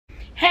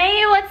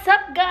Hey, what's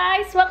up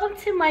guys? Welcome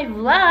to my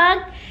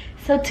vlog.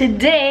 So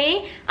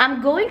today,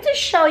 I'm going to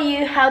show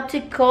you how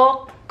to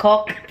cook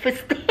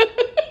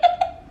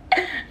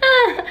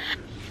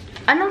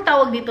Anong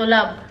tawag dito,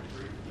 love?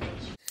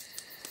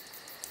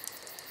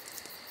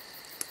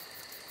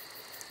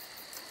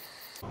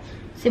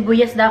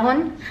 Sibuyas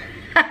dahon?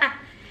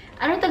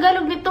 Anong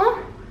Tagalog nito?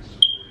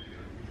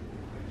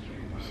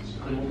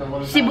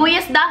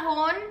 Sibuyas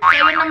dahon.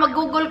 Kayo na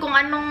mag-google kung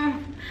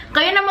anong...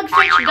 Kayo na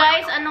mag-search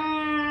guys, anong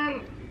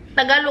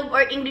Tagalog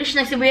or English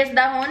ng sibuyas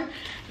dahon.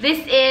 This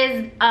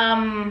is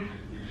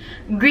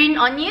green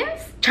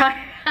onions.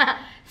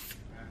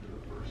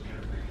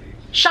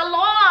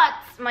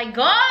 Shallots! My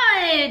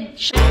God!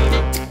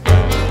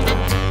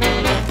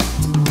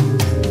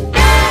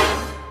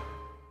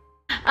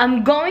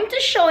 I'm going to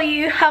show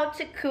you how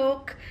to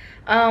cook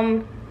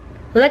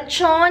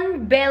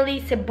lechon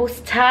belly Cebu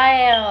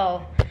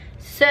style.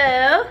 So,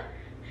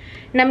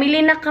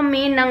 namili na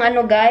kami ng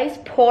guys,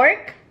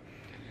 pork.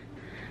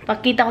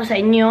 Pakita ko sa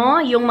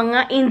inyo yung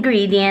mga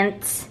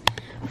ingredients.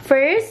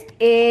 First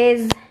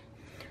is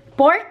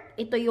pork.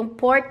 Ito yung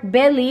pork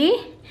belly.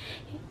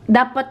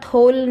 Dapat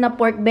whole na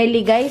pork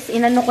belly, guys.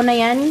 Inano ko na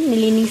yan,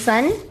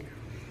 nilinisan.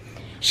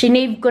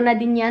 Shinave ko na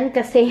din yan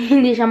kasi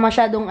hindi siya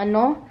masyadong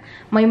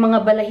may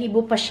mga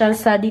balahibo pa siya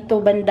sa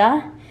dito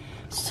banda.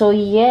 So,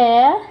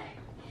 yeah.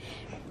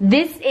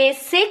 This is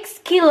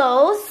 6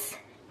 kilos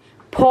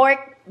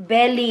pork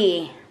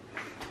belly.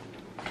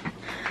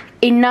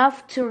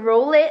 Enough to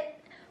roll it.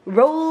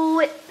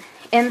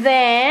 And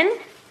then,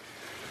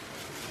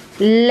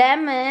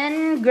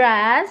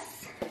 lemongrass.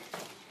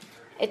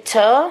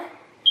 Ito.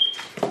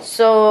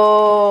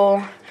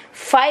 So,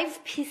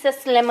 5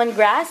 pieces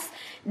lemongrass.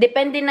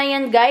 Depende na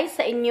yan guys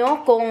sa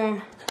inyo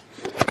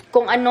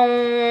kung anong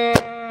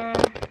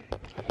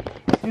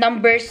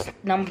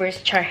numbers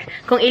char.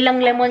 Kung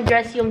ilang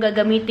lemongrass yung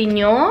gagamitin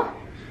nyo.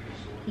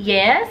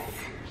 Yes.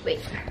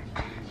 Wait.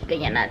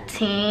 Ganyan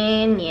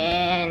natin.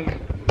 Yan.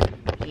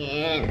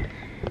 Yan.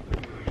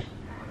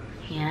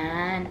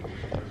 Yan.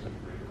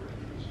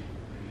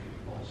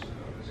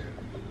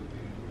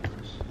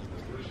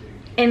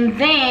 And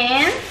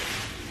then,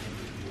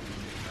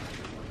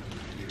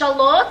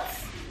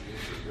 shallots.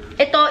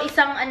 Ito,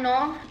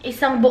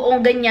 isang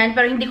buong ganyan.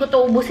 Pero hindi ko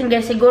to ubusin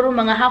guys. Siguro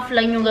mga half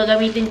lang yung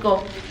gagamitin ko.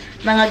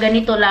 Mga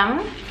ganito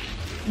lang.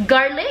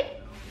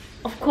 Garlic.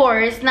 Of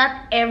course,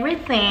 not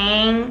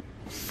everything.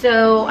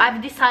 So,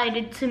 I've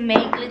decided to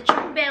make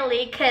lechon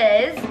belly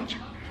because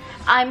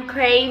I'm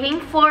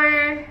craving for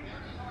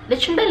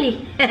lechon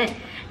belly.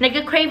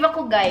 Nag-crave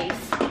ako guys.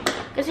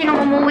 Kasi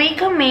nung umuwi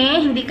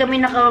kami, hindi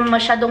kami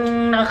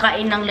masyadong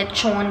nakakain ng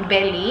lechon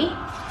belly.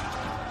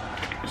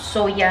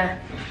 So, yeah.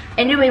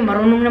 Anyway,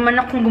 marunong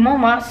naman akong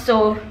gumawa.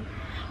 So,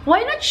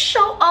 why not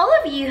show all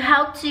of you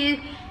how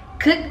to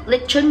cook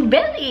lechon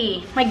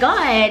belly? My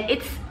God,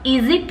 it's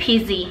easy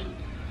peasy.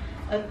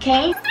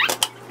 Okay?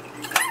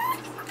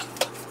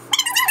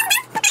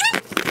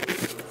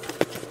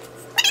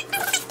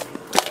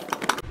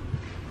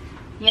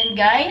 Yan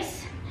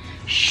guys.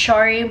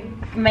 Sorry,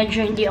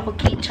 medyo hindi ako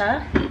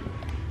kita.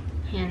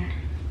 Yan.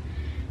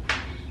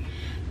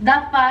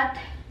 Dapat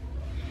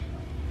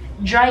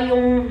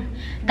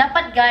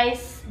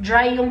guys,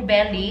 dry yung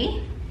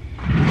belly.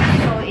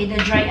 So,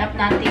 ida-dry up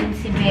natin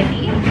si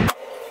belly.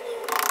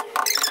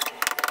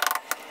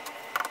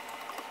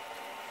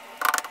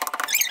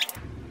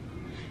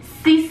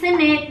 Season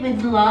it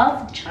with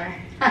love. Char.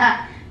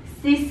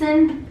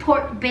 Seasoned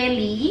pork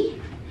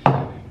belly.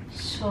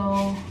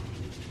 So,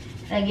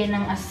 lagyan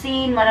ng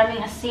asin.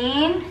 Maraming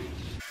asin.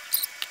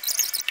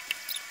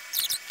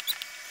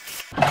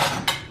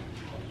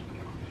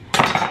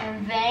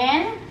 And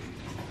then,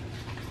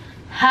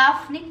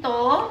 half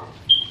nito.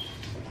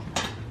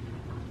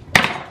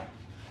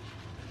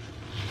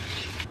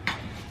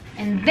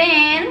 And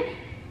then,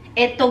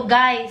 ito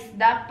guys,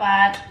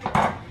 dapat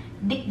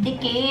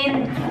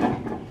dikdikin.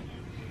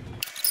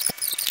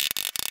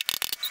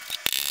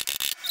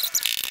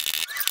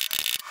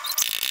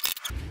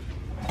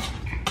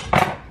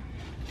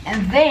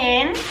 And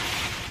then,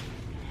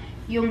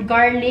 yung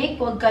garlic,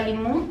 huwag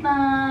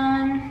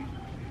kalimutan.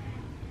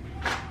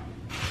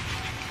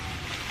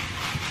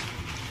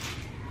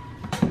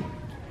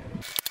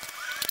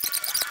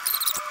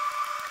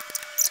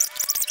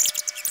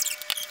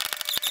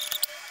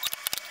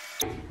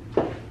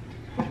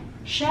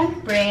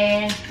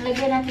 Siyempre,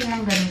 lagyan natin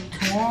ng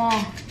ganito.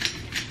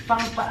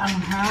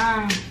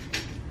 Pangpaanghang.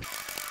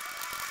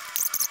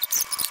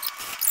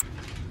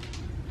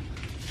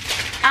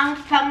 Ang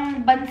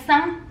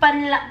pangbansang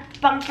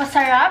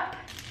pangpasarap,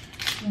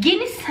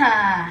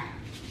 ginisa.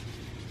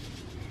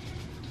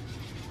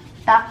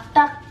 Tak,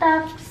 tak,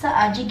 tak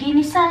sa aji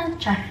ginisa.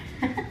 Char.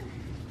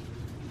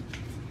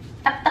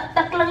 Tak, tak,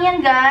 tak lang yan,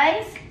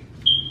 guys.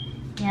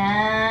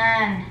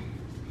 Yan.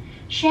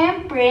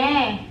 Siyempre,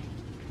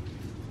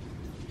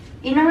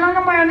 inom lang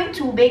ng maraming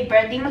tubig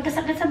para di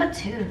magkasakit sa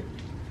bato.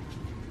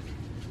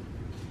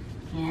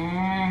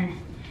 Yan.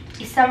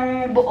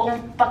 Isang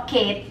buong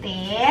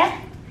pakete.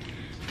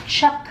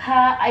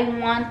 Tsaka, I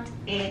want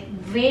It's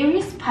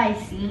very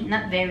spicy.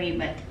 Not very,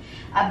 but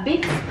a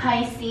bit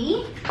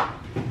spicy.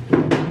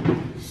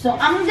 So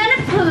I'm gonna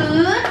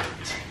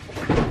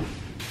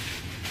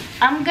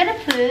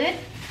put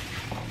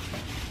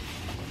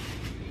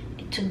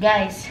ito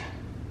guys.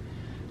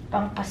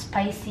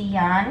 Pang-spicy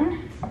yan.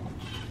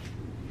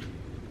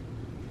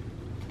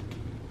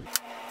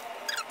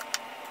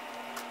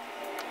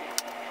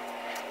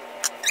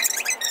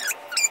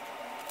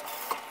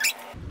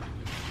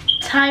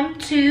 Time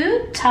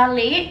to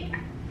tally.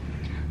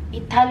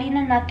 Itali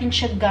na natin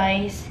siya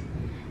guys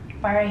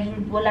para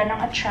wala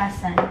nang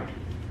atrasan.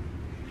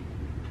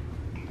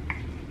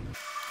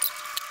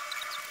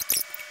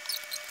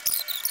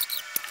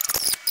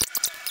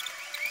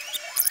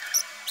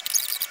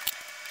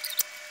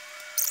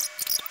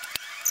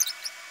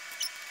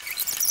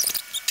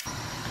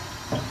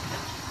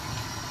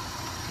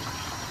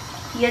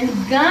 Yan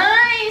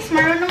guys,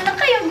 marunong na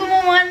kayo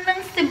gumawa ng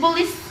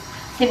sibulis.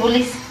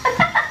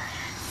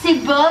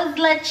 Sibol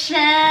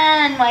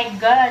lechon. My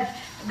God.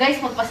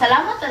 Guys,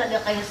 magpasalamat talaga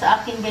kayo sa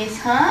akin, guys,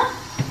 ha?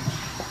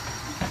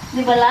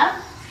 Di ba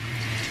lang?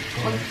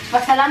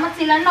 Magpasalamat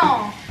sila,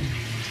 no?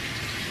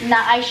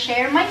 Na I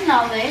share my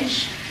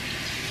knowledge.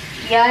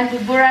 Yan,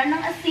 bubura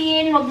ng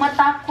asin. Huwag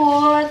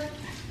matakot.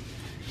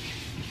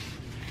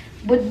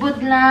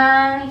 Budbud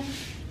lang.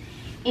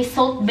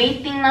 I-salt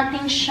baiting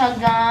natin siya,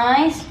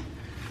 guys.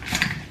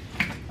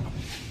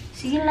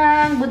 Sige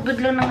lang.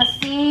 Budbud lang ng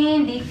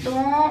asin. Dito.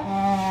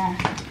 Oh.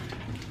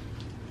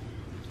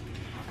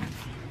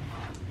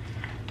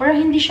 Pero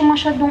hindi siya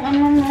masyadong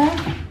ano, no?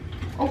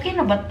 Okay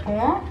na ba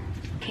to?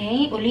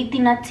 Okay,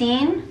 ulitin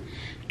natin.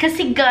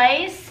 Kasi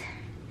guys,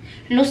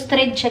 loose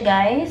thread siya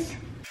guys.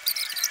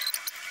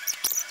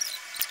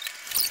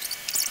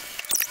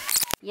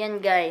 Yan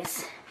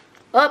guys.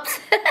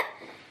 Oops!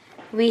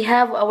 We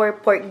have our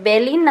pork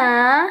belly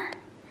na.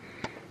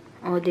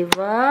 O,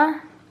 diba?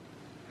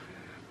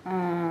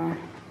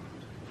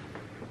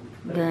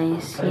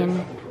 Guys, yan.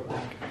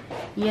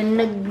 Yan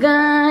na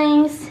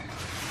guys.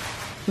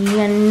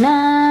 Yan na.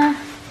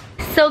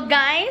 So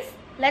guys,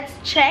 let's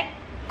check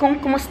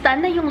kung kumusta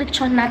na yung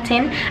lechon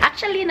natin.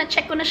 Actually,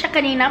 na-check ko na siya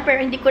kanina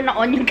pero hindi ko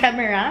na-on yung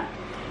camera.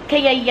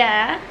 Kaya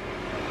yeah.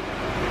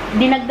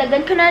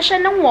 Dinagdagan ko na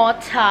siya ng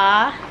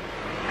water.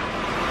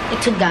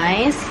 Ito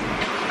guys.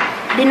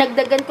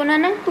 Dinagdagan ko na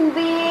ng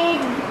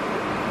tubig.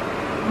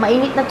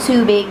 Mainit na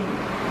tubig.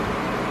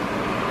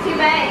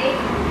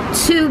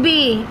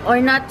 Tubig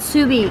or not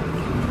tubig.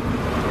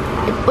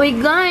 Uy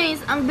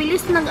guys, ang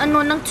bilis ng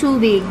ano ng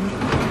tubig.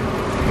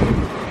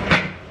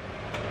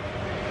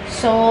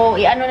 So,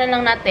 i-ano na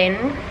lang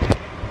natin.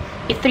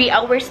 I-3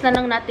 hours na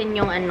lang natin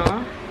yung ano.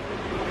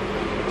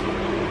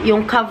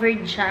 Yung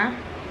covered siya.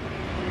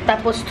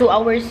 Tapos 2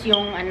 hours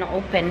yung ano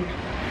open.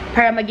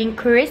 Para maging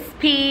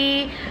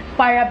crispy.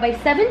 Para by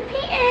 7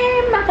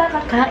 PM,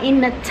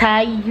 makakakain na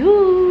tayo.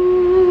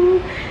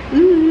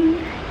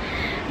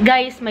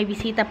 Guys, may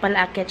bisita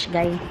pala, Akech,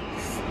 guys.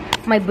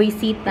 May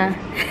bisita.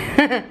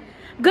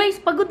 Guys,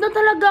 pagod na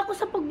talaga ako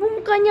sa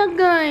pagbumuka niya,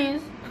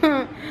 guys.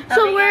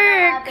 So,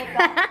 work.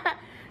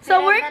 Sa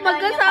work,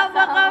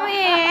 magkasama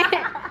kami.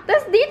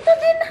 Tapos dito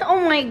din. Oh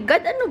my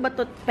God, ano ba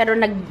to? Pero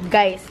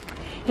guys,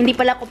 hindi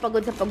pala ako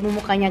pagod sa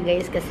pagmumukha niya,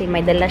 guys. Kasi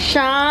may dala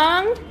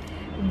siyang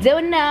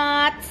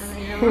donuts.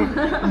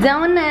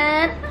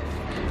 Donut.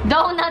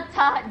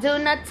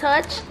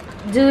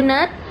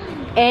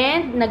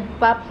 And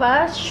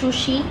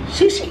nagpapa-sushi.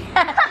 Sushi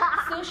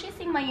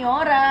si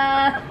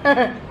Mayora.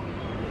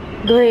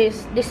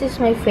 Guys, this is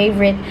my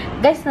favorite.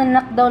 Guys,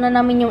 na-knockdown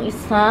na namin yung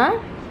isa.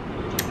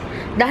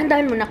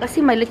 Dahan-dahan muna kasi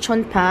may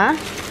lechon pa.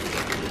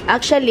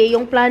 Actually,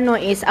 yung plano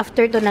is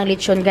after to ng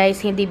lechon,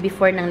 guys. Hindi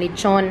before ng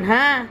lechon,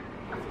 ha?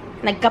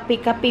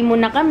 Nagkapi-kapi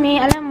muna kami.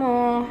 Alam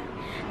mo,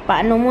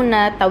 paano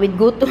muna? Tawid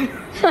gutom.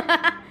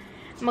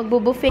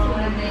 Magbubuffet.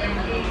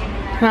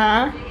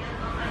 Ha?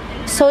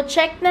 So,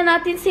 check na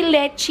natin si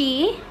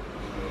Lechi.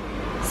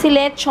 Si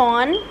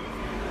Lechon.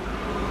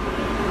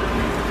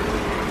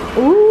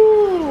 Ooh!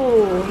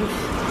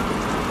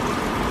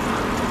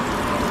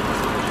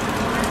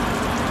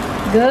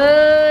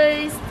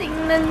 Guys,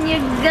 tingnan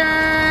niyo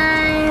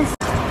guys.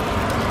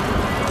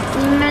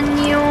 Tingnan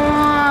niyo.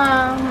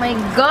 Oh my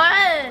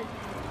God.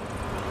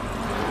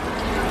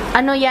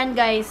 Ano yan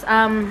guys?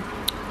 2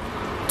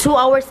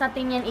 hours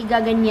natin yan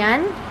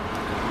igaganyan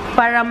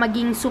para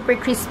maging super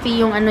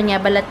crispy yung ano niya,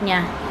 balat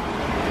niya.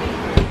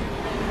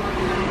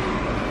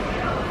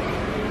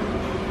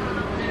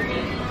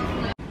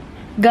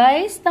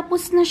 Guys,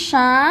 tapos na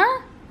siya.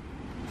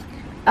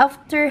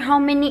 After how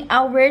many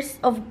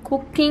hours of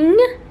cooking?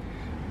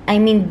 I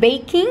mean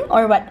baking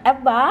or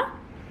whatever.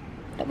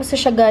 Tapos na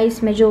siya guys.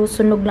 Medyo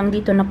sunog lang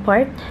dito na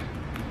part.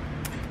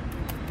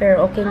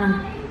 Pero okay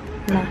lang.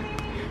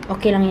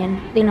 Okay lang yan.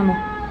 Tingnan mo.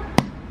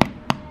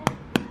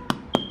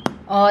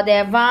 O,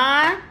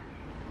 diba?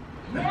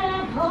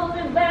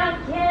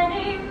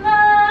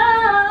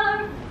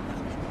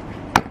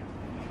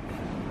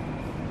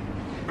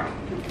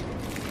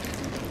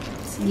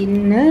 Sige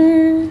na.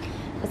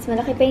 Mas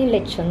malaki pa yung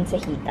lechon sa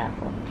hita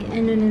ko.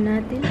 Ano na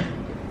natin?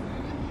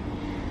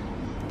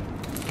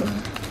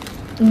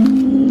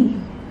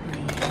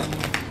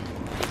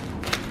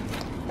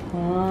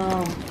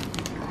 Wow.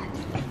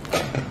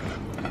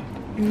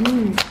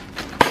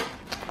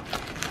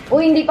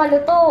 Uy, hindi pa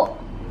luto.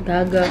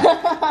 Gaga.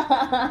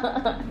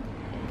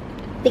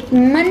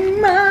 Tikman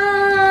mo.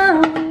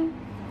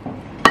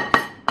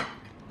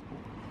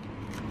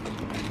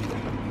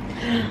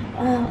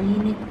 Ang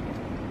init.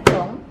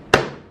 Yum.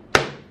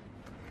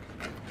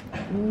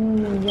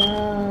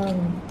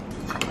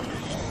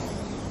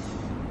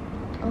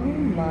 Oh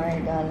my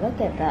god, look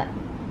at that.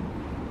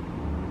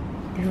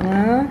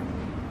 Diba?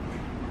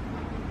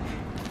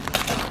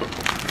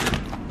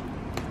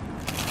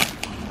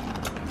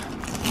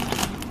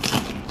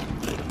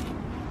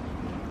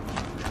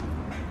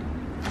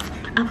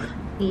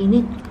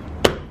 Init.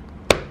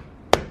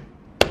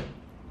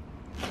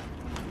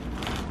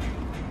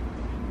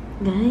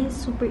 Guys,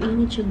 super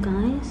init siya,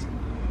 guys.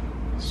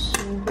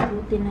 So,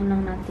 butin na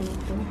lang natin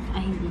ito.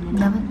 Ay, hindi na lang.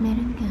 Dapat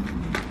meron ka.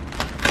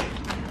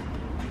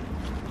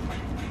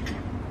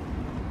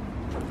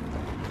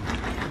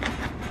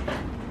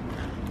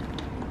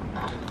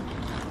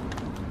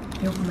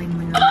 Yung kamay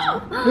mo na.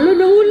 Hala,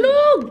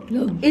 nahulog!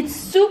 It's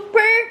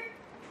super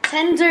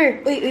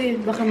tender.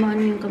 Uy, baka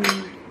maano yung kamay.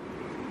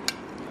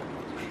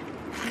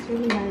 It's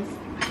really nice.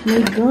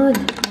 My God.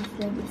 It's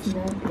like it's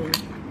melting.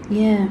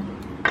 Yeah.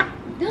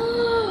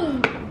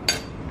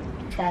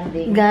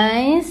 Standing.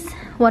 Guys,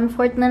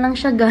 1/4 na lang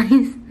siya,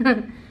 guys.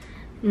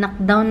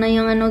 Knockdown na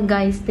yung ano,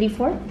 guys.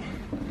 3/4?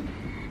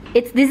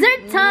 It's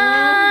dessert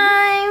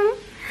time!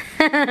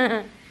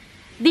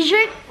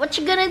 Dessert? What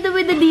you gonna do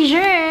with the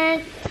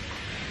dessert?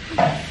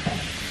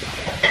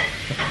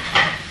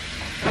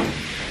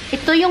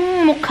 Ito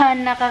yung mukha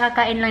na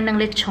kakakain lang ng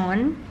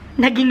lechon.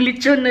 Naging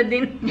lechon na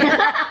din.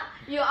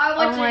 You are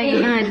what Oh my you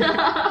eat.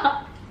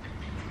 God.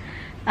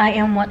 I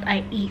am what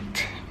I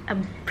eat. A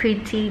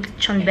pretty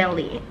lechon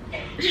belly.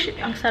 Shit,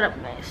 ang sarap,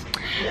 guys.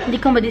 Hindi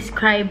ko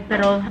ma-describe,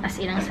 pero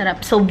as in, ang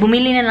sarap. So,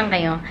 bumili na lang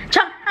kayo.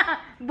 Chok!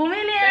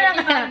 Bumili na lang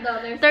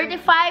kayo.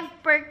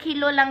 $35 per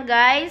kilo lang,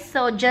 guys.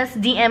 So, just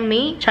DM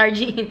me.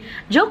 Chargy.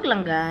 Joke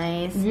lang,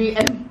 guys.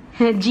 GM.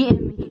 GM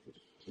me.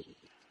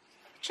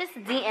 Just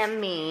DM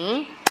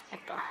me.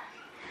 Ito.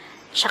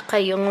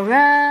 Tsaka yung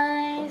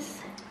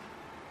rice.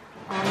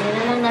 Ano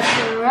na lang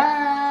natira.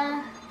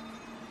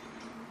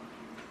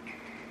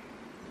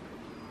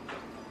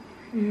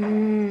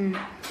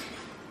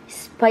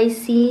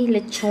 Spicy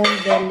lechon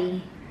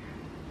belly.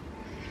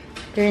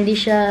 Pero hindi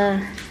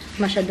siya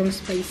masyadong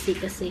spicy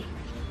kasi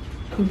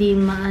hindi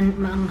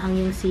maanghang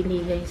yung sili,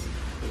 guys.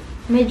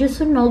 Medyo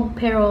sunog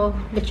pero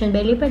lechon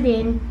belly pa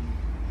din.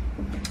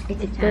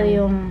 Ito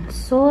yung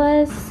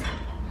sauce.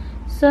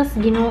 Sauce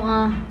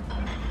ginoa.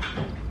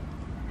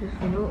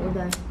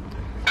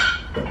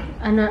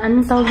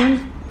 Anong tawag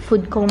yun?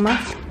 Food coma?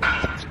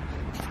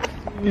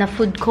 Na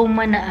food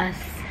coma na as.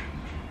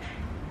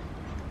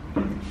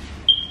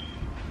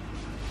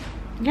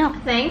 Yeah.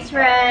 Thanks,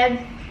 Red.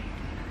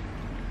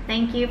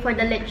 Thank you for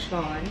the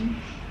lechon.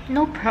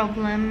 No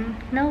problem.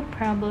 No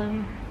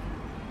problem.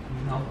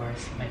 No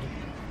worries, mate.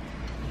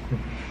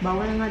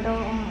 Bawal nga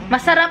daw.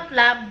 Masarap,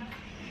 lab.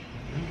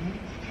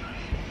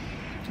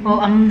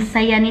 Oh, ang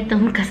saya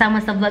nitong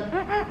kasama sa vlog.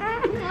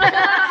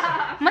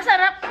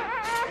 Masarap.